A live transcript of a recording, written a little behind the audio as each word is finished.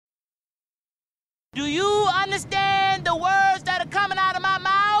Do you understand the words that are coming out of my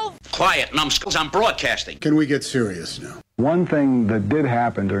mouth? Quiet, numbskulls, I'm broadcasting. Can we get serious now? One thing that did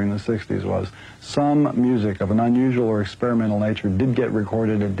happen during the 60s was some music of an unusual or experimental nature did get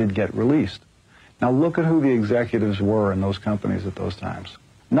recorded and did get released. Now look at who the executives were in those companies at those times.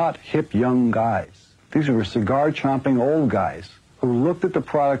 Not hip young guys. These were cigar-chomping old guys who looked at the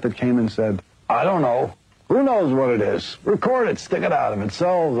product that came and said, I don't know. Who knows what it is? Record it, stick it out. If it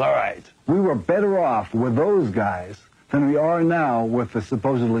sells, all right. We were better off with those guys than we are now with the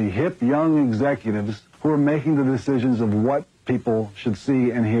supposedly hip young executives who are making the decisions of what people should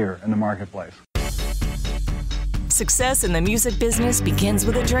see and hear in the marketplace. Success in the music business begins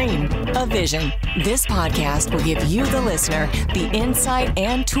with a dream, a vision. This podcast will give you, the listener, the insight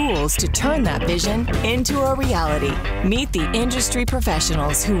and tools to turn that vision into a reality. Meet the industry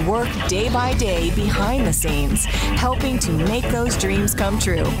professionals who work day by day behind the scenes, helping to make those dreams come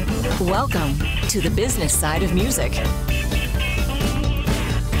true. Welcome to the business side of music.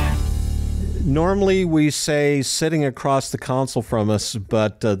 Normally we say sitting across the console from us,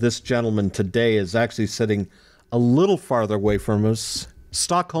 but this gentleman today is actually sitting a little farther away from us.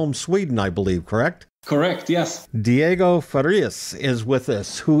 Stockholm, Sweden, I believe, correct? Correct, yes. Diego Farias is with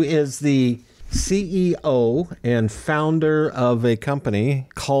us, who is the CEO and founder of a company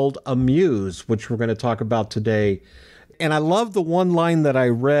called Amuse, which we're going to talk about today. And I love the one line that I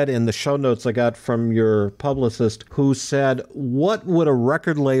read in the show notes I got from your publicist, who said, what would a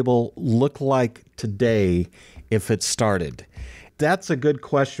record label look like today if it started? That's a good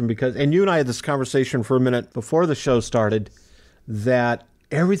question because, and you and I had this conversation for a minute before the show started, that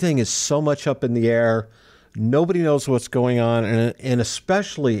everything is so much up in the air. Nobody knows what's going on, and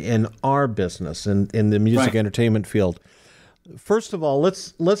especially in our business, in the music entertainment field. First of all,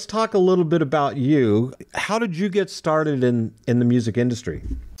 let's talk a little bit about you. How did you get started in the music industry?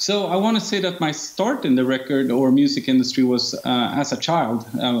 So I want to say that my start in the record or music industry was as a child,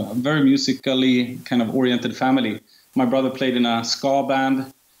 a very musically kind of oriented family. My brother played in a ska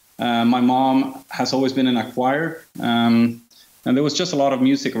band. My mom has always been in a choir. And there was just a lot of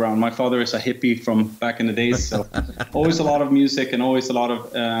music around. My father is a hippie from back in the days. So always a lot of music and always a lot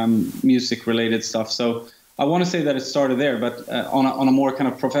of music-related stuff. So I want to say that it started there. But on a more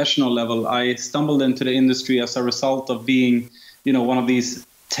kind of professional level, I stumbled into the industry as a result of being, one of these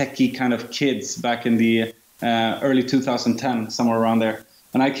techie kind of kids back in the early 2010, somewhere around there.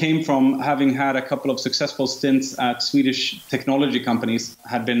 And I came from having had a couple of successful stints at Swedish technology companies,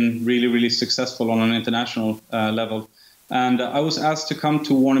 had been really, really successful on an international level. And I was asked to come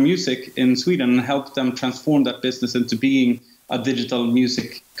to Warner Music in Sweden and help them transform that business into being a digital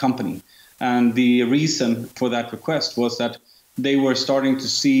music company. And the reason for that request was that they were starting to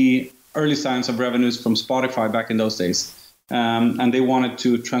see early signs of revenues from Spotify back in those days. And they wanted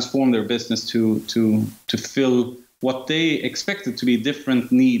to transform their business to fill what they expected to be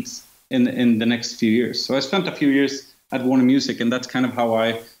different needs in the next few years. So I spent a few years at Warner Music, and that's kind of how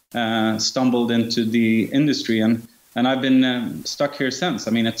I stumbled into the industry. And I've been stuck here since.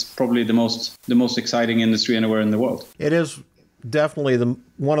 I mean, it's probably the most exciting industry anywhere in the world. It is definitely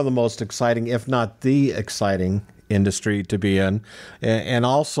one of the most exciting, if not the exciting industry to be in. And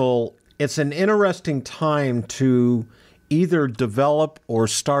also, it's an interesting time to either develop or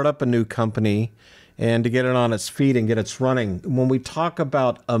start up a new company and to get it on its feet and get it running. When we talk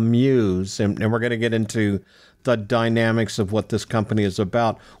about Amuse, and we're going to get into the dynamics of what this company is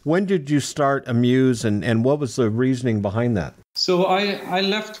about, when did you start Amuse and what was the reasoning behind that? So I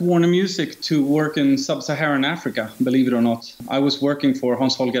left Warner Music to work in sub-Saharan Africa, believe it or not. I was working for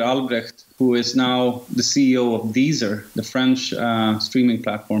Hans-Holger Albrecht, who is now the CEO of Deezer, the French streaming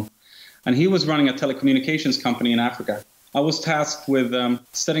platform. And he was running a telecommunications company in Africa. I was tasked with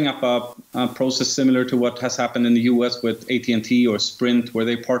setting up a process similar to what has happened in the US with AT&T or Sprint, where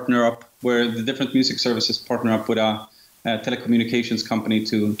they partner up, where the different music services partner up with a telecommunications company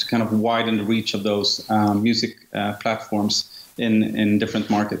to kind of widen the reach of those music platforms in different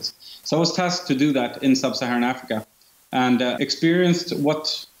markets. So I was tasked to do that in sub-Saharan Africa and experienced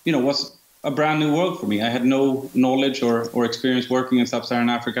what was a brand new world for me. I had no knowledge or experience working in sub-Saharan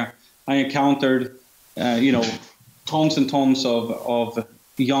Africa. I encountered tons and tons of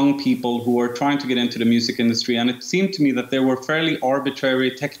young people who were trying to get into the music industry. And it seemed to me that there were fairly arbitrary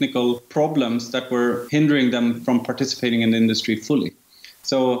technical problems that were hindering them from participating in the industry fully.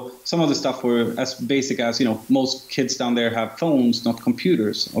 So some of the stuff were as basic as, most kids down there have phones, not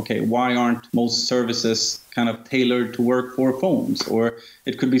computers. Okay, why aren't most services kind of tailored to work for phones? Or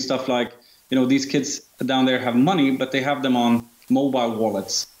it could be stuff like, these kids down there have money, but they have them on mobile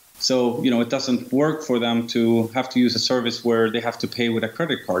wallets. So, it doesn't work for them to have to use a service where they have to pay with a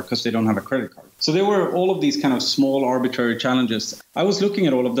credit card because they don't have a credit card. So there were all of these kind of small arbitrary challenges. I was looking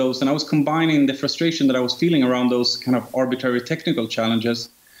at all of those and I was combining the frustration that I was feeling around those kind of arbitrary technical challenges.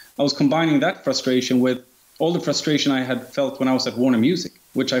 I was combining that frustration with all the frustration I had felt when I was at Warner Music,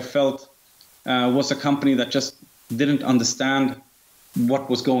 which I felt was a company that just didn't understand what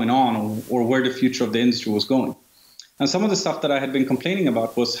was going on or where the future of the industry was going. And some of the stuff that I had been complaining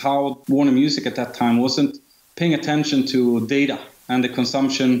about was how Warner Music at that time wasn't paying attention to data and the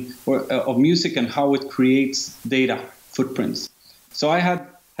consumption of music and how it creates data footprints. So I had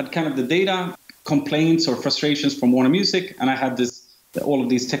kind of the data complaints or frustrations from Warner Music, and I had all of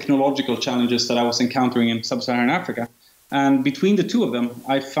these technological challenges that I was encountering in sub-Saharan Africa. And between the two of them,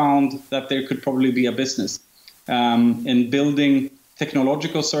 I found that there could probably be a business in building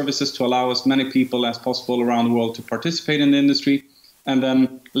technological services to allow as many people as possible around the world to participate in the industry, and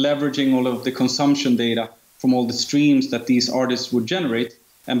then leveraging all of the consumption data from all the streams that these artists would generate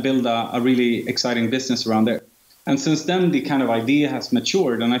and build a really exciting business around there. And since then, the kind of idea has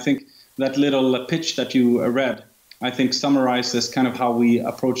matured. And I think that little pitch that you read, I think summarizes kind of how we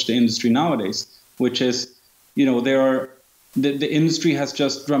approach the industry nowadays, which is, the industry has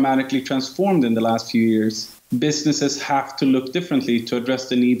just dramatically transformed in the last few years. Businesses have to look differently to address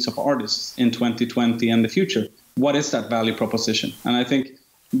the needs of artists in 2020 and the future. What is that value proposition? And I think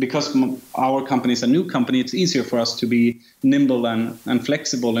because our company is a new company, it's easier for us to be nimble and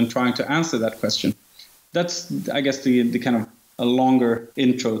flexible in trying to answer that question. That's, I guess, the kind of a longer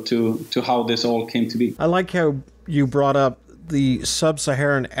intro to how this all came to be. I like how you brought up the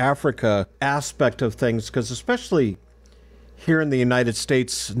sub-Saharan Africa aspect of things, because especially here in the United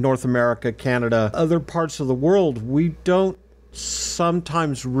States, North America, Canada, other parts of the world, we don't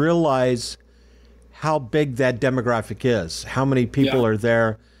sometimes realize how big that demographic is, how many people are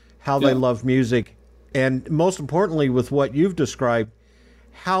there, how they love music, and most importantly, with what you've described,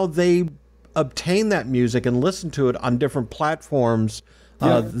 how they obtain that music and listen to it on different platforms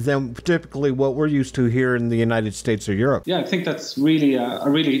than typically what we're used to here in the United States or Europe. Yeah, I think that's really a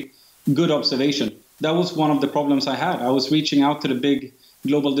really good observation. That was one of the problems I had. I was reaching out to the big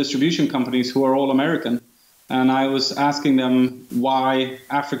global distribution companies who are all American, and I was asking them why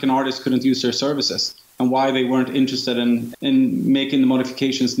African artists couldn't use their services and why they weren't interested in making the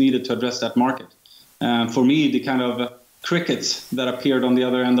modifications needed to address that market. For me, the kind of crickets that appeared on the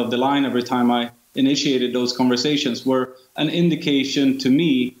other end of the line every time I initiated those conversations were an indication to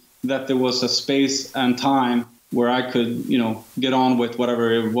me that there was a space and time where I could, get on with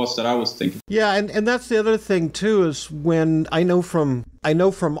whatever it was that I was thinking. Yeah, and that's the other thing too, is when I know from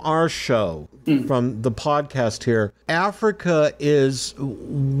our show, from the podcast here, Africa is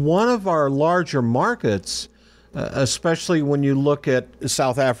one of our larger markets, especially when you look at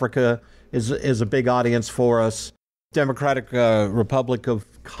South Africa is a big audience for us. Democratic Republic of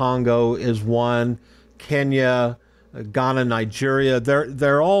Congo is one, Kenya, Ghana, Nigeria.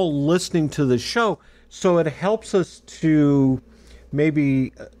 They're all listening to the show. So it helps us to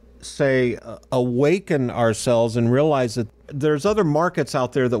maybe, say, awaken ourselves and realize that there's other markets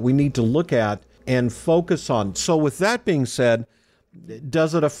out there that we need to look at and focus on. So with that being said,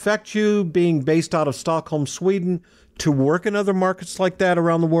 does it affect you being based out of Stockholm, Sweden, to work in other markets like that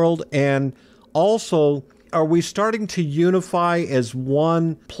around the world? And also, are we starting to unify as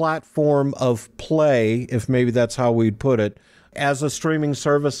one platform of play, if maybe that's how we'd put it, as a streaming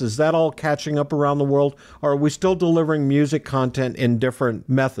service? Is that all catching up around the world? Or are we still delivering music content in different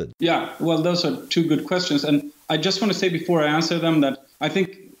methods? Yeah, well, those are two good questions. And I just want to say before I answer them that I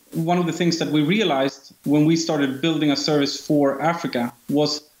think one of the things that we realized when we started building a service for Africa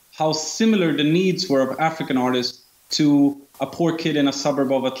was how similar the needs were of African artists to a poor kid in a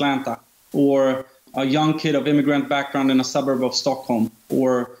suburb of Atlanta, or a young kid of immigrant background in a suburb of Stockholm,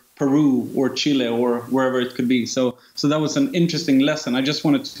 or Peru or Chile or wherever it could be. So that was an interesting lesson. I just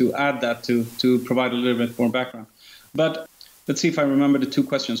wanted to add that to provide a little bit more background. But let's see if I remember the two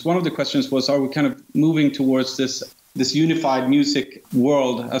questions. One of the questions was, are we kind of moving towards this unified music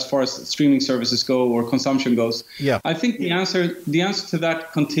world as far as streaming services go or consumption goes? Yeah. I think the answer to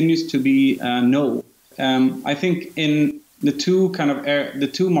that continues to be no. I think in the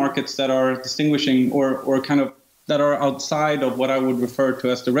two markets that are distinguishing or kind of that are outside of what I would refer to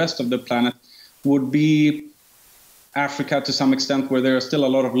as the rest of the planet would be Africa to some extent, where there are still a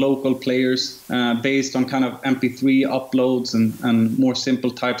lot of local players based on kind of MP3 uploads and more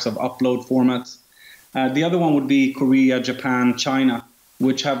simple types of upload formats. The other one would be Korea, Japan, China,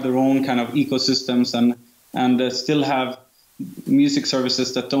 which have their own kind of ecosystems and still have music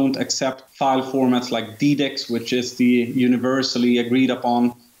services that don't accept file formats like DDEX, which is the universally agreed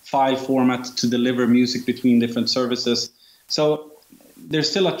upon file format to deliver music between different services. So there's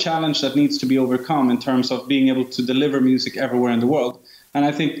still a challenge that needs to be overcome in terms of being able to deliver music everywhere in the world. And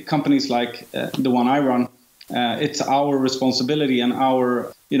I think companies like the one I run, it's our responsibility and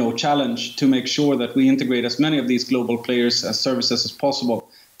our challenge to make sure that we integrate as many of these global players as services as possible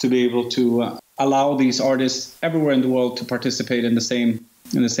to be able to allow these artists everywhere in the world to participate in the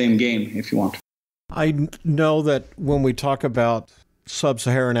same game, if you want. I know that when we talk about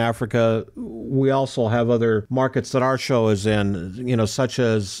Sub-Saharan Africa, we also have other markets that our show is in, such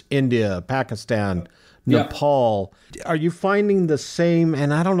as India, Pakistan, Nepal. Yeah. Are you finding the same,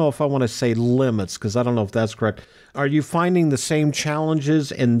 and I don't know if I want to say limits, because I don't know if that's correct. Are you finding the same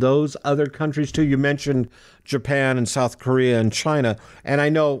challenges in those other countries too? You mentioned Japan and South Korea and China. And I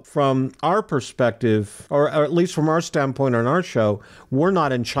know from our perspective, or at least from our standpoint on our show, we're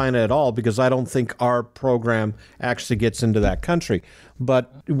not in China at all because I don't think our program actually gets into that country.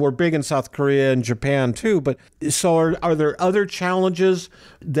 But we're big in South Korea and Japan too. But so are there other challenges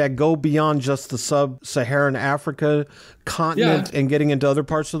that go beyond just the sub-Saharan Africa continent and getting into other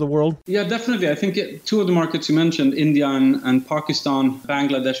parts of the world? Yeah, definitely. I think two of the markets you mentioned, India and Pakistan,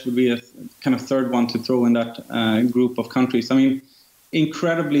 Bangladesh would be a kind of third one to throw in that group of countries. I mean,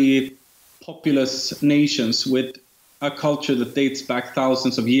 incredibly populous nations with a culture that dates back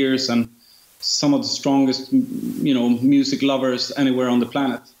thousands of years and some of the strongest, music lovers anywhere on the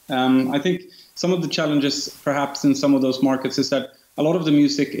planet. I think some of the challenges perhaps in some of those markets is that a lot of the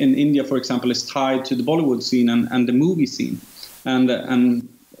music in India, for example, is tied to the Bollywood scene and the movie scene. And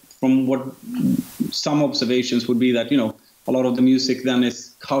from what some observations would be that, a lot of the music then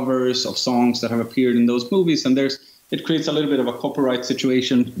is covers of songs that have appeared in those movies. And it creates a little bit of a copyright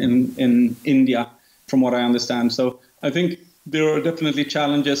situation in India, from what I understand. So I think there are definitely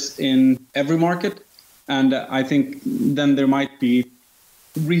challenges in every market. And I think then there might be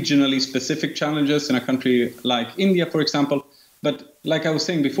regionally specific challenges in a country like India, for example. But like I was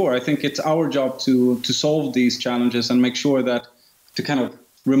saying before, I think it's our job to solve these challenges and make sure that to kind of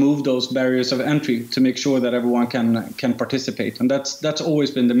remove those barriers of entry to make sure that everyone can participate. And that's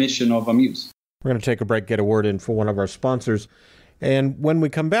always been the mission of Amuse. We're going to take a break, get a word in for one of our sponsors. And when we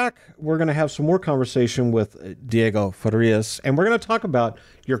come back, we're going to have some more conversation with Diego Farias, and we're going to talk about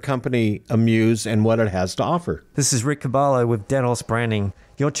your company, Amuse, and what it has to offer. This is Rick Caballo with Dead Horse Branding.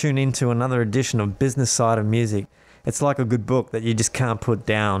 You're tuned into another edition of Business Side of Music. It's like a good book that you just can't put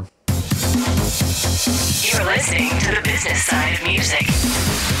down. You're listening to the Business Side of Music.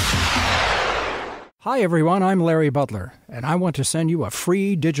 Hi, everyone. I'm Larry Butler, and I want to send you a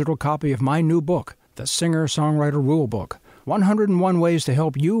free digital copy of my new book, The Singer-Songwriter Rulebook. 101 ways to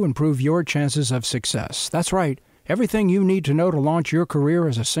help you improve your chances of success. That's right. Everything you need to know to launch your career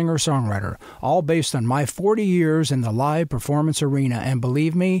as a singer-songwriter, all based on my 40 years in the live performance arena. And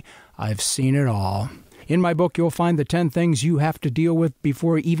believe me, I've seen it all. In my book, you'll find the 10 things you have to deal with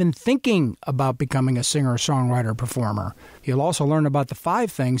before even thinking about becoming a singer-songwriter performer. You'll also learn about the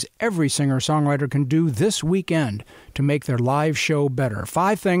 5 things every singer-songwriter can do this weekend to make their live show better.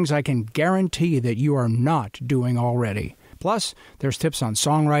 5 things I can guarantee that you are not doing already. Plus, there's tips on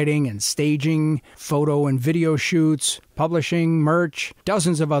songwriting and staging, photo and video shoots, publishing, merch,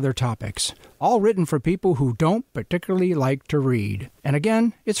 dozens of other topics. All written for people who don't particularly like to read. And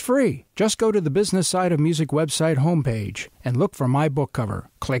again, it's free. Just go to the Business Side of Music website homepage and look for my book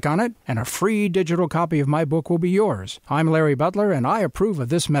cover. Click on it, and a free digital copy of my book will be yours. I'm Larry Butler, and I approve of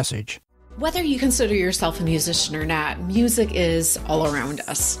this message. Whether you consider yourself a musician or not, music is all around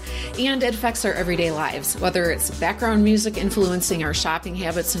us, and it affects our everyday lives. Whether it's background music influencing our shopping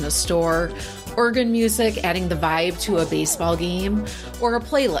habits in a store, organ music adding the vibe to a baseball game, or a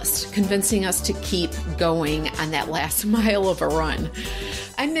playlist convincing us to keep going on that last mile of a run.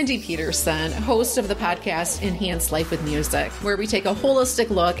 I'm Mindy Peterson, host of the podcast Enhance Life with Music, where we take a holistic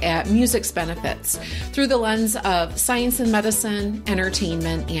look at music's benefits through the lens of science and medicine,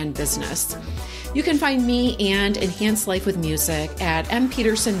 entertainment, and business. You can find me and Enhance Life with Music at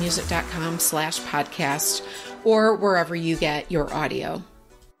mpetersonmusic.com/podcast or wherever you get your audio.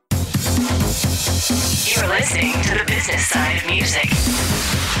 You're listening to the Business Side of Music.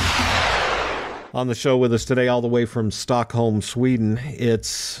 On the show with us today, all the way from Stockholm, Sweden.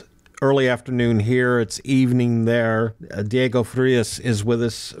 It's early afternoon here. It's evening there. Diego Farias is with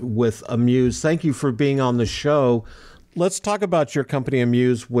us with Amuse. Thank you for being on the show. Let's talk about your company,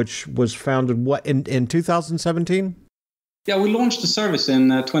 Amuse, which was founded, in 2017? Yeah, we launched the service in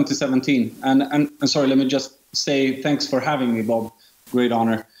 2017. And sorry, let me just say thanks for having me, Bob. Great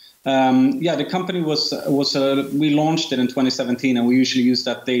honor. The company we launched it in 2017, and we usually use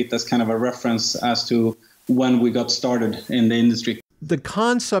that date as kind of a reference as to when we got started in the industry. the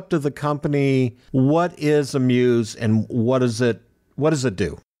concept of the company, what is Amuse and what does it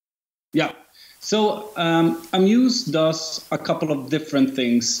do? Yeah. So Amuse does a couple of different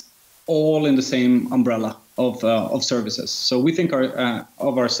things, all in the same umbrella of services. So we think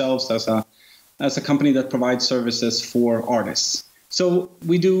of ourselves as a company that provides services for artists. So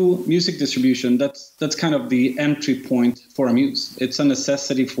we do music distribution. That's kind of the entry point for Amuse. It's a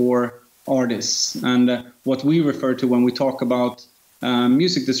necessity for artists, and what we refer to when we talk about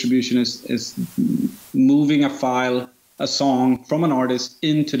music distribution is moving a file, a song from an artist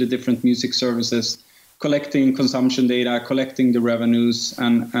into the different music services, collecting consumption data, collecting the revenues,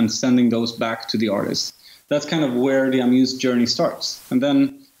 and sending those back to the artist. That's kind of where the Amuse journey starts. And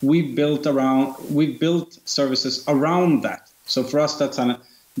then we've built services around that. So for us,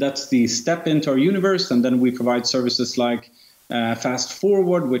 that's the step into our universe, and then we provide services like Fast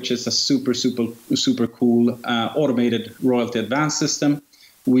Forward, which is a super cool automated royalty advance system.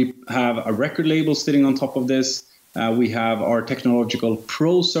 We have a record label sitting on top of this. We have our technological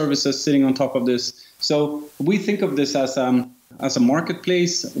pro services sitting on top of this. So we think of this as a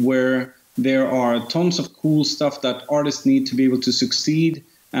marketplace where there are tons of cool stuff that artists need to be able to succeed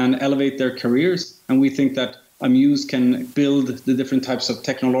and elevate their careers. And we think that Amuse can build the different types of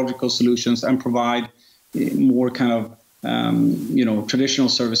technological solutions and provide more kind of traditional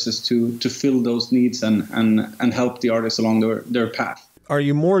services to fill those needs and help the artists along their path. Are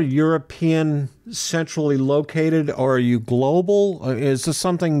you more European centrally located, or are you global? Is this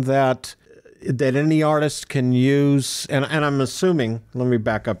something that any artist can use? And I'm assuming, let me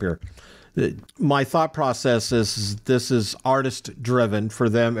back up here. My thought process is this is artist driven for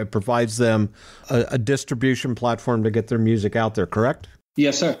them. It provides them a distribution platform to get their music out there, correct?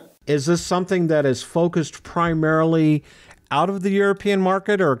 Yes, sir. Is this something that is focused primarily out of the European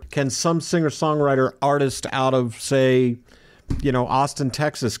market, or can some singer-songwriter artist out of, say, Austin,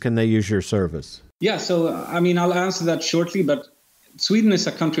 Texas, can they use your service? Yeah, so, I'll answer that shortly, but Sweden is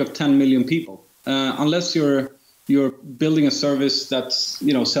a country of 10 million people. Unless you're building a service that,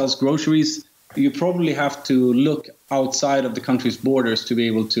 sells groceries, you probably have to look outside of the country's borders to be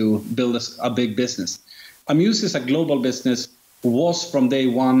able to build a big business. Amuse is a global business, was from day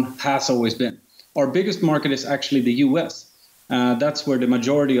one, has always been. Our biggest market is actually the US. That's where the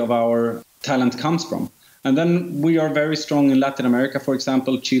majority of our talent comes from. And then we are very strong in Latin America, for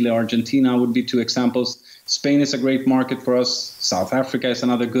example. Chile, Argentina would be two examples. Spain is a great market for us. South Africa is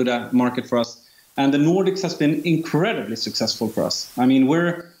another good market for us. And the Nordics has been incredibly successful for us.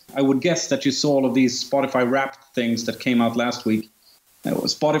 I would guess that you saw all of these Spotify Wrapped things that came out last week.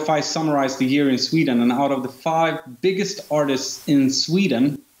 Spotify summarized the year in Sweden, and out of the 5 biggest artists in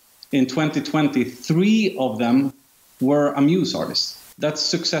Sweden in 2020, 3 of them were Amuse artists. That's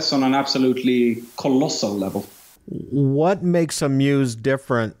success on an absolutely colossal level. What makes Amuse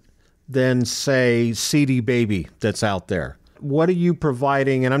different than, say, CD Baby that's out there? What are you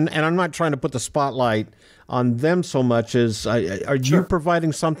providing? And I'm not trying to put the spotlight on them so much as are you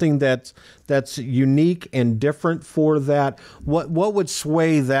providing something that's unique and different for that? What would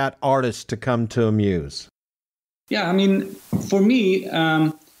sway that artist to come to Amuse? Yeah, for me,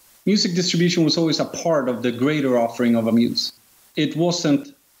 music distribution was always a part of the greater offering of Amuse. It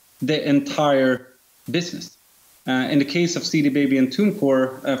wasn't the entire business. In the case of CD Baby and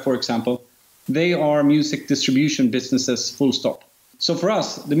TuneCore, for example, they are music distribution businesses, full stop. So for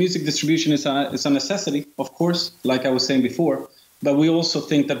us, the music distribution is a necessity, of course, like I was saying before, but we also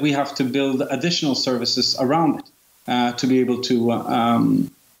think that we have to build additional services around it to be able to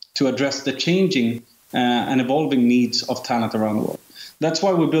address the changing and evolving needs of talent around the world. That's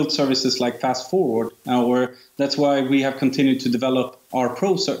why we build services like Fast Forward, or that's why we have continued to develop our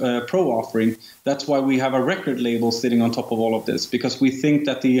pro offering. That's why we have a record label sitting on top of all of this, because we think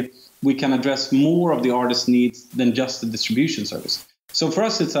that we can address more of the artist's needs than just the distribution service. So for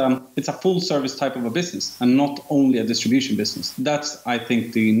us, it's a full service type of a business and not only a distribution business. That's, I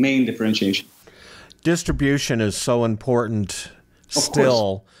think, the main differentiation. Distribution is so important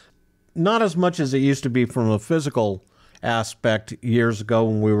still, not as much as it used to be from a physical aspect years ago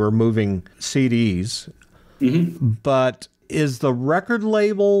when we were moving CDs. Mm-hmm. But is the record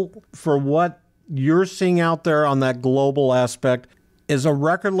label, for what you're seeing out there on that global aspect, is a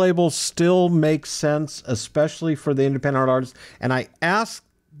record label still make sense, especially for the independent artists? And I ask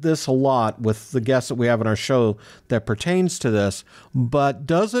this a lot with the guests that we have on our show that pertains to this, but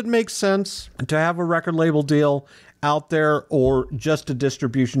does it make sense to have a record label deal out there, or just a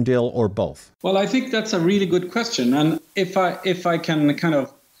distribution deal, or both? Well, I think that's a really good question. And if I can kind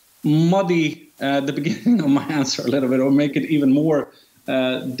of muddy the beginning of my answer a little bit, or make it even more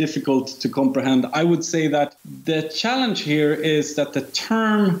difficult to comprehend. I would say that the challenge here is that the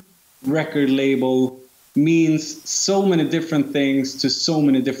term record label means so many different things to so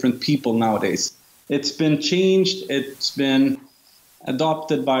many different people nowadays. It's been changed. It's been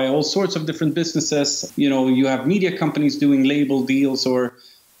adopted by all sorts of different businesses. You know, you have media companies doing label deals, or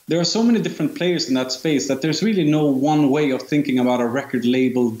there are so many different players in that space that there's really no one way of thinking about a record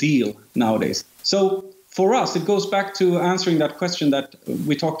label deal nowadays. So for us, it goes back to answering that question that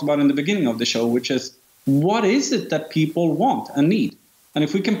we talked about in the beginning of the show, which is, what is it that people want and need? And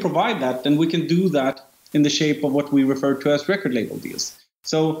if we can provide that, then we can do that in the shape of what we refer to as record label deals.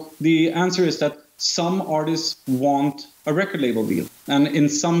 So the answer is that some artists want a record label deal. And in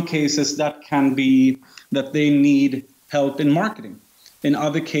some cases, that can be that they need help in marketing. In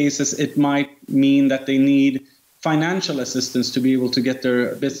other cases, it might mean that they need financial assistance to be able to get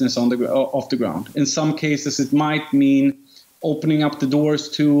their business off the ground. In some cases, it might mean opening up the doors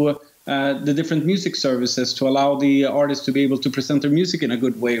to the different music services to allow the artists to be able to present their music in a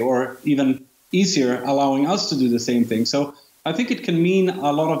good way, or even easier, allowing us to do the same thing. So I think it can mean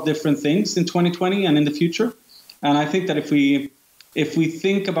a lot of different things in 2020 and in the future. And I think that if we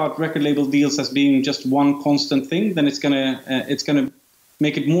think about record label deals as being just one constant thing, then it's gonna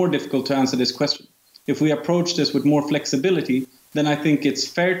make it more difficult to answer this question. If we approach this with more flexibility, then I think it's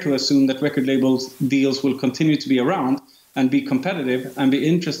fair to assume that record label deals will continue to be around and be competitive and be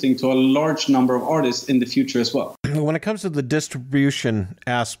interesting to a large number of artists in the future as well. When it comes to the distribution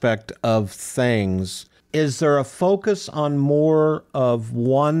aspect of things, is there a focus on more of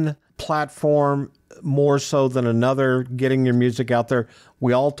one platform more so than another, getting your music out there?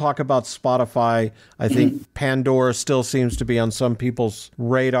 We all talk about Spotify. I think Pandora still seems to be on some people's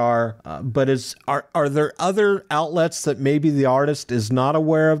radar. But are there other outlets that maybe the artist is not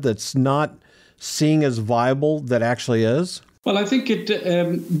aware of, that's not seeing as viable, that actually is? Well, I think it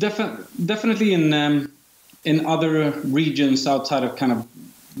definitely in other regions outside of kind of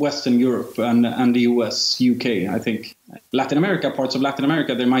Western Europe and the US, UK, I think Latin America, parts of Latin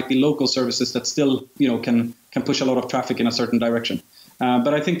America, there might be local services that still, can push a lot of traffic in a certain direction.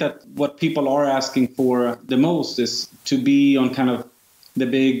 But I think that what people are asking for the most is to be on kind of the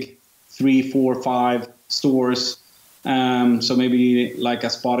big 3, 4, 5 stores. So maybe like a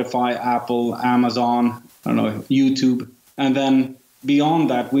Spotify, Apple, Amazon, YouTube. And then beyond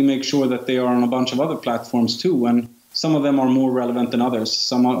that, we make sure that they are on a bunch of other platforms too. And some of them are more relevant than others.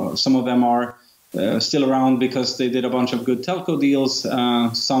 Some of them are still around because they did a bunch of good telco deals.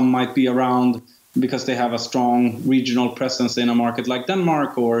 Some might be around because they have a strong regional presence in a market like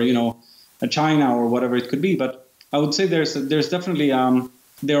Denmark or, China or whatever it could be. But I would say there's definitely,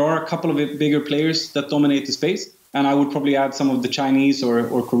 there are a couple of bigger players that dominate the space. And I would probably add some of the Chinese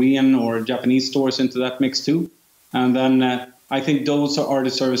or Korean or Japanese stores into that mix too. And then I think those are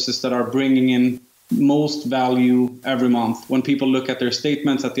the services that are bringing in most value every month. When people look at their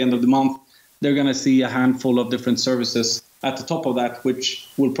statements at the end of the month, they're going to see a handful of different services at the top of that, which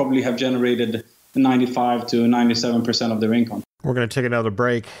will probably have generated 95 to 97% of their income. We're going to take another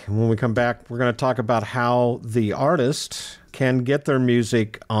break. When we come back, we're going to talk about how the artist can get their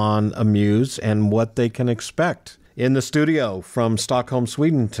music on Amuse and what they can expect. In the studio from Stockholm,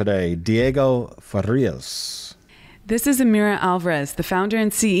 Sweden today, Diego Farias. This is Amira Alvarez, the founder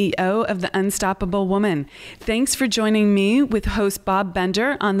and CEO of The Unstoppable Woman. Thanks for joining me with host Bob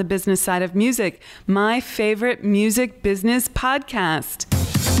Bender on The Business Side of Music, my favorite music business podcast.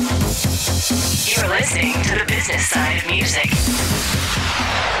 You're listening to The Business Side of Music.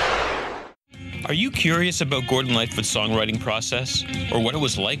 Are you curious about Gordon Lightfoot's songwriting process or what it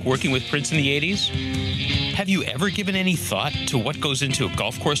was like working with Prince in the 80s? Have you ever given any thought to what goes into a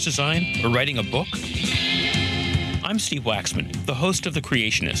golf course design or writing a book? I'm Steve Waxman, the host of The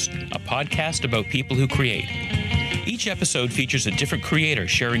Creationist, a podcast about people who create. Each episode features a different creator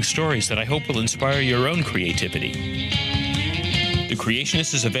sharing stories that I hope will inspire your own creativity. The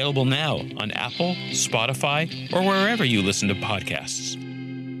Creationist is available now on Apple, Spotify, or wherever you listen to podcasts.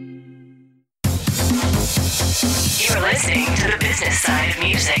 You're listening to The Business Side of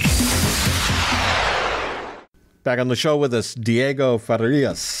Music. Back on the show with us, Diego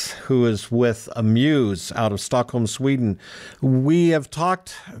Farias, who is with Amuse out of Stockholm, Sweden. We have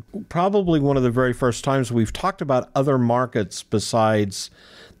talked, probably one of the very first times we've talked about other markets besides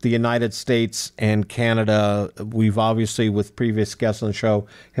the United States and Canada. We've obviously, with previous guests on the show,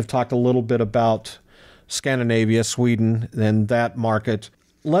 have talked a little bit about Scandinavia, Sweden, and that market.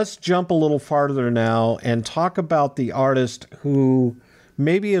 Let's jump a little farther now and talk about the artist who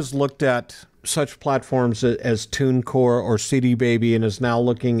maybe has looked at such platforms as TuneCore or CD Baby and is now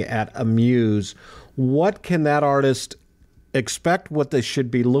looking at Amuse. What can that artist expect, what they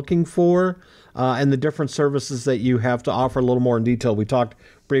should be looking for, and the different services that you have to offer a little more in detail. We talked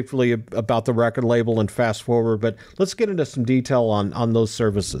briefly about the record label and Fast Forward, but let's get into some detail on those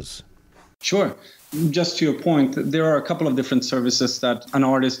services. Sure. Just to your point, there are a couple of different services that an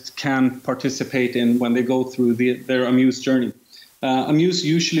artist can participate in when they go through their Amuse journey. Amuse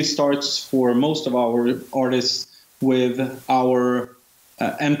usually starts for most of our artists with our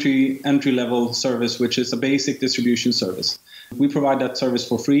entry-level service, which is a basic distribution service. We provide that service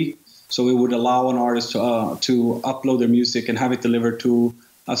for free, so we would allow an artist to upload their music and have it delivered to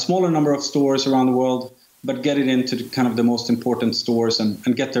a smaller number of stores around the world, but get it into kind of the most important stores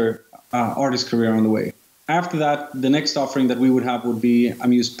and get their artist career on the way. After that, the next offering that we would have would be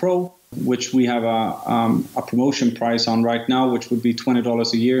Amuse Pro, which we have a promotion price on right now, which would be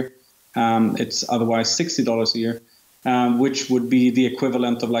 $20 a year. It's otherwise $60 a year, which would be the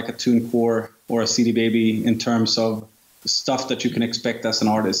equivalent of like a TuneCore or a CD Baby in terms of stuff that you can expect as an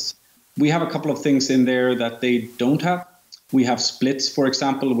artist. We have a couple of things in there that they don't have. We have splits, for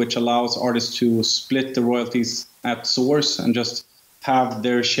example, which allows artists to split the royalties at source and just have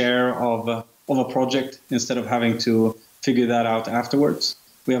their share of a project instead of having to figure that out afterwards.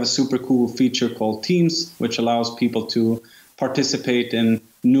 We have a super cool feature called Teams, which allows people to participate in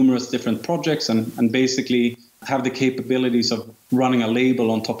numerous different projects and basically have the capabilities of running a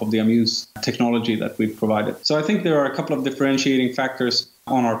label on top of the Amuse technology that we've provided. So I think there are a couple of differentiating factors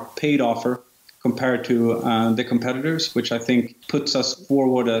on our paid offer compared to the competitors, which I think puts us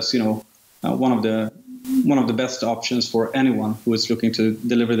forward as, one of the best options for anyone who is looking to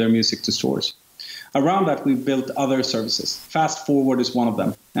deliver their music to stores. Around that, we've built other services. Fast Forward is one of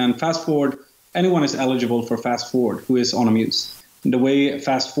them. And Fast Forward, anyone is eligible for Fast Forward who is on Amuse. The way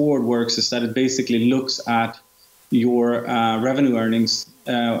Fast Forward works is that it basically looks at your revenue earnings,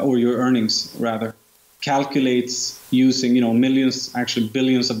 or your earnings rather, calculates using millions, actually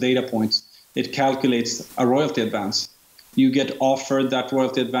billions of data points. It calculates a royalty advance. You get offered that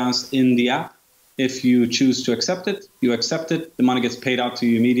royalty advance in the app. If you choose to accept it, you accept it. The money gets paid out to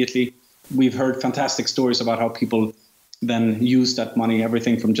you immediately. We've heard fantastic stories about how people then use that money,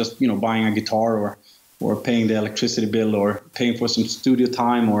 everything from just buying a guitar or paying the electricity bill or paying for some studio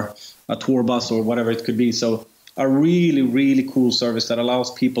time or a tour bus or whatever it could be. So a really, really cool service that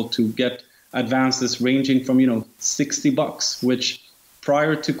allows people to get advances ranging from $60, which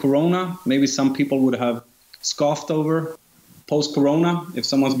prior to Corona, maybe some people would have scoffed over. Post-Corona, if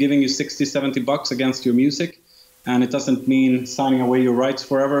someone's giving you $60, $70 against your music, and it doesn't mean signing away your rights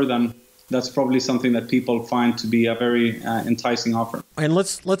forever, then that's probably something that people find to be a very enticing offer. And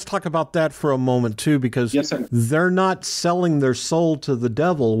let's talk about that for a moment too, because yes, sir. They're not selling their soul to the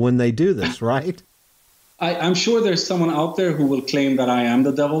devil when they do this, right? I'm sure there's someone out there who will claim that I am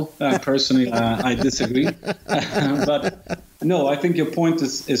the devil. Personally, I disagree. But no, I think your point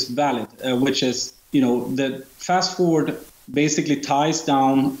is valid, which is, the Fast Forward basically ties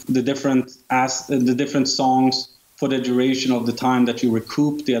down the different songs for the duration of the time that you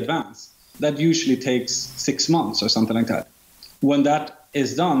recoup the advance. That usually takes 6 months or something like that. When that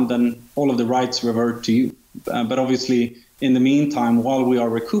is done, then all of the rights revert to you. But obviously, in the meantime, while we are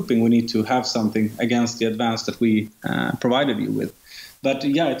recouping, we need to have something against the advance that we provided you with. But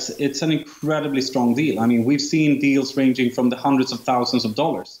yeah, it's an incredibly strong deal. I mean, we've seen deals ranging from the hundreds of thousands of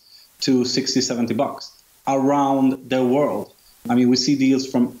dollars to $60, $70 around the world. I mean, we see deals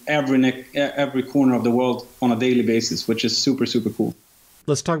from every corner of the world on a daily basis, which is super, super cool.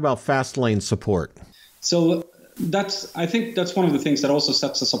 Let's talk about fast lane support. So I think that's one of the things that also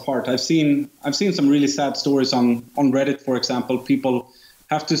sets us apart. I've seen some really sad stories on Reddit, for example. People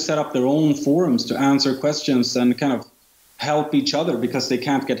have to set up their own forums to answer questions and kind of help each other because they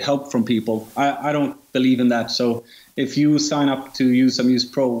can't get help from people. I don't believe in that. So if you sign up to use Amuse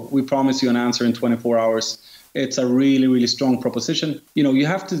Pro, we promise you an answer in 24 hours. It's a really, really strong proposition. You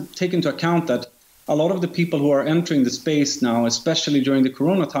have to take into account that a lot of the people who are entering the space now, especially during the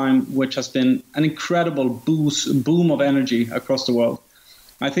Corona time, which has been an incredible boom of energy across the world.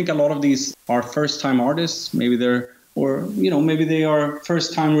 I think a lot of these are first-time artists. Maybe they are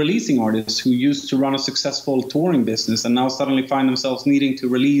first-time releasing artists who used to run a successful touring business and now suddenly find themselves needing to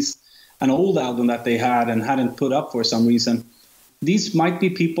release an old album that they had and hadn't put up for some reason. These might be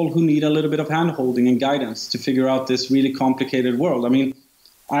people who need a little bit of hand-holding and guidance to figure out this really complicated world. I mean,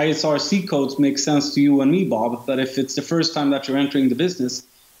 ISRC codes make sense to you and me, Bob, but if it's the first time that you're entering the business,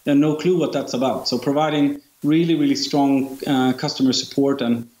 then no clue what that's about. So providing really, really strong customer support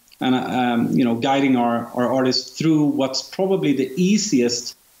and guiding our artists through what's probably the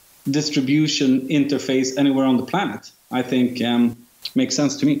easiest distribution interface anywhere on the planet, I think makes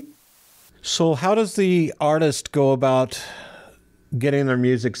sense to me. So how does the artist go about getting their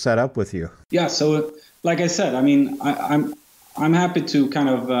music set up with you? Yeah, so like I said, I mean, I'm happy to kind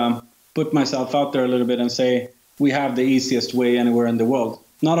of put myself out there a little bit and say we have the easiest way anywhere in the world.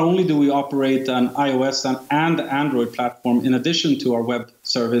 Not only do we operate an iOS and Android platform in addition to our web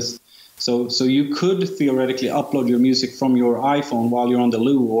service, so you could theoretically upload your music from your iPhone while you're on the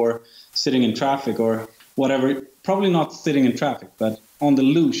loo or sitting in traffic or whatever. Probably not sitting in traffic, but on the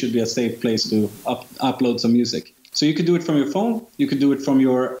loo should be a safe place to upload some music. So you could do it from your phone, you could do it from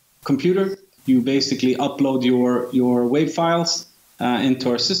your computer. You basically upload your WAV files into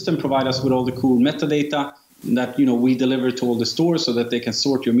our system, provide us with all the cool metadata that we deliver to all the stores so that they can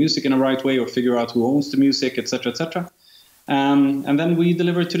sort your music in the right way or figure out who owns the music, etc., etc. And then we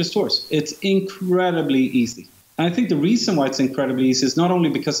deliver it to the stores. It's incredibly easy. And I think the reason why it's incredibly easy is not only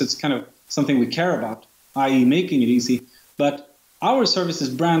because it's kind of something we care about, i.e. making it easy, but our service is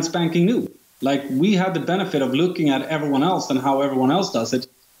brand spanking new. Like, we had the benefit of looking at everyone else and how everyone else does it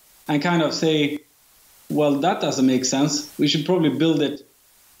and kind of say, well, that doesn't make sense. We should probably build it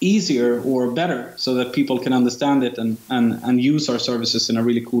easier or better so that people can understand it and use our services in a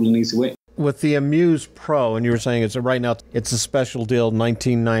really cool and easy way. With the Amuse Pro, and you were saying right now it's a special deal,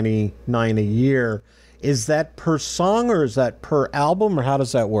 $19.99 a year. Is that per song or is that per album, or how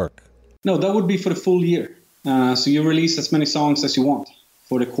does that work? No, that would be for the full year. So you release as many songs as you want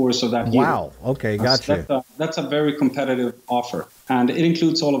for the course of that year. Wow. Okay, gotcha. So that's a very competitive offer. And it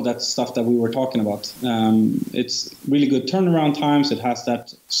includes all of that stuff that we were talking about. It's really good turnaround times. It has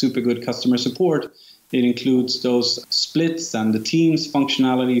that super good customer support. It includes those splits and the Teams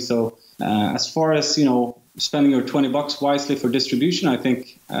functionality. So as far as, spending your $20 wisely for distribution, I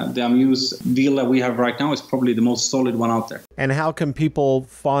think the Amuse deal that we have right now is probably the most solid one out there. And how can people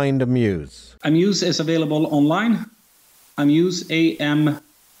find Amuse? Amuse is available online. Amuse, AMUSE.io.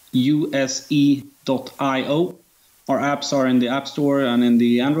 Our apps are in the App Store and in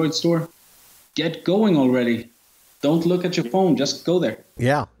the Android store. Get going already. Don't look at your phone. Just go there.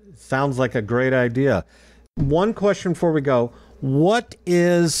 Yeah, sounds like a great idea. One question before we go. What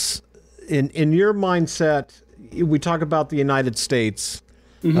is, in your mindset, we talk about the United States,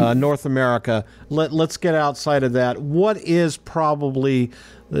 North America. Let's get outside of that. What is probably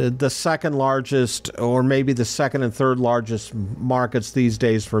the second largest, or maybe the second and third largest markets these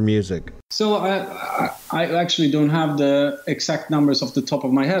days for music? So I actually don't have the exact numbers off the top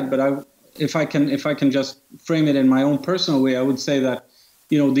of my head, but if I can just frame it in my own personal way, I would say that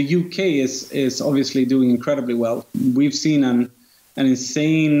the UK is obviously doing incredibly well. We've seen an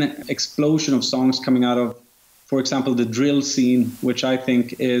insane explosion of songs coming out of, for example, the drill scene, which I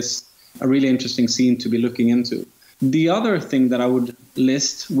think is a really interesting scene to be looking into. The other thing that I would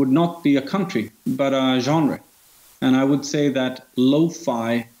list would not be a country, but a genre. And I would say that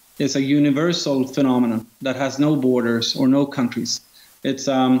lo-fi is a universal phenomenon that has no borders or no countries. It's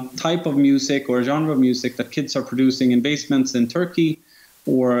a type of music or a genre of music that kids are producing in basements in Turkey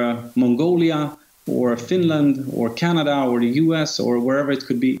or Mongolia or Finland or Canada or the US or wherever it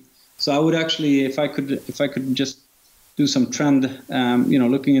could be. So I would actually, if I could just do some trend,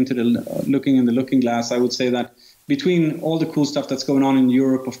 looking in the looking glass, I would say that between all the cool stuff that's going on in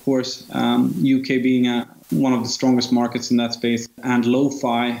Europe, of course, UK being one of the strongest markets in that space, and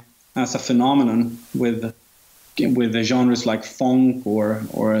lo-fi as a phenomenon with the genres like funk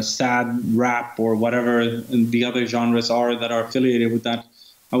or a sad rap or whatever the other genres are that are affiliated with that,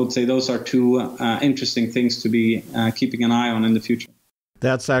 I would say those are two interesting things to be keeping an eye on in the future.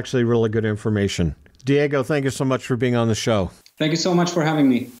 That's actually really good information. Diego, thank you so much for being on the show. Thank you so much for having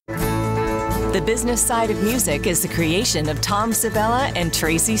me. The Business Side of Music is the creation of Tom Sabella and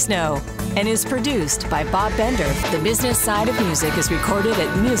Tracy Snow and is produced by Bob Bender. The Business Side of Music is recorded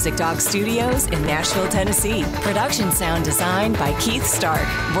at Music Dog Studios in Nashville, Tennessee. Production sound design by Keith Stark.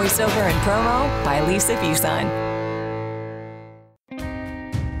 Voiceover and promo by Lisa Busan.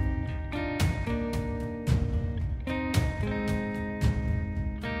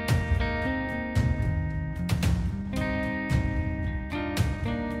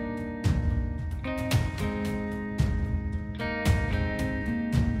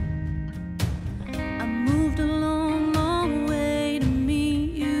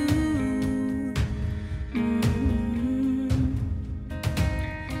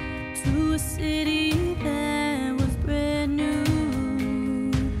 To a city that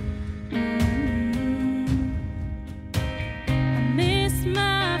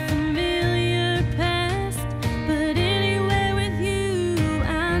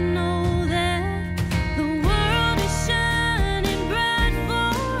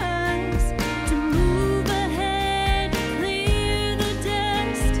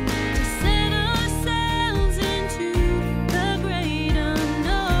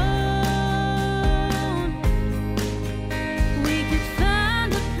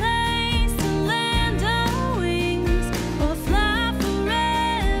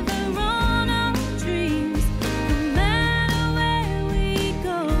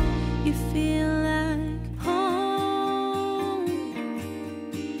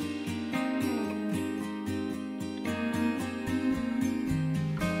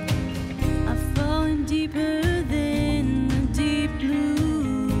deeper than the deep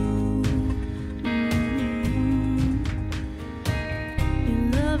blue. Your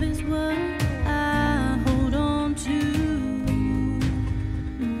love is what I hold on to.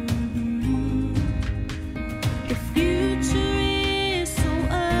 The future is so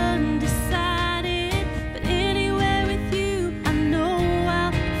undecided, but anywhere with you, I know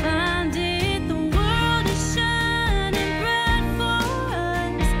I'll find it. The world is shining bright for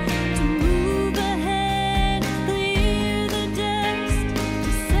us to move ahead, clear the dust,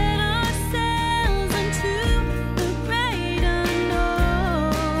 to set ourselves into the great unknown.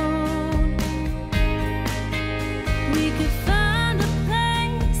 We could find a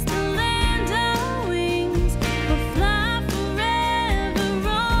place to land our wings, or fly forever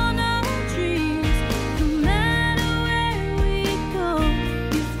on our dreams. No matter where we go,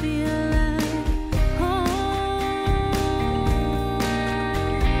 you feel like home.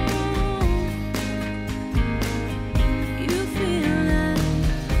 You feel like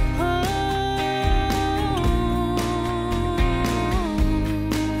home.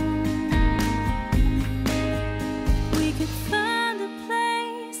 We could find a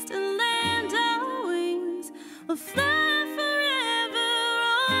place to land our wings, or fly forever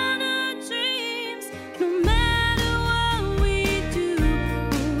on our dreams. No matter what we do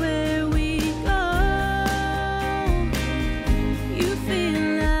or where we go, you feel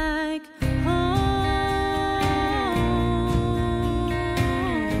like home.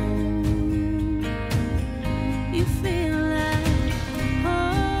 You feel like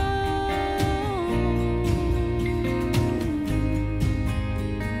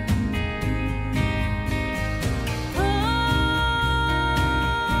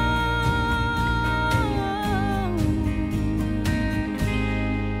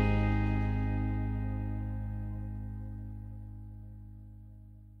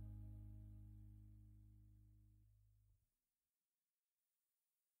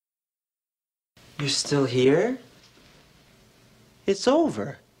You're still here? It's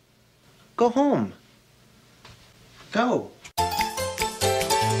over. Go home. Go.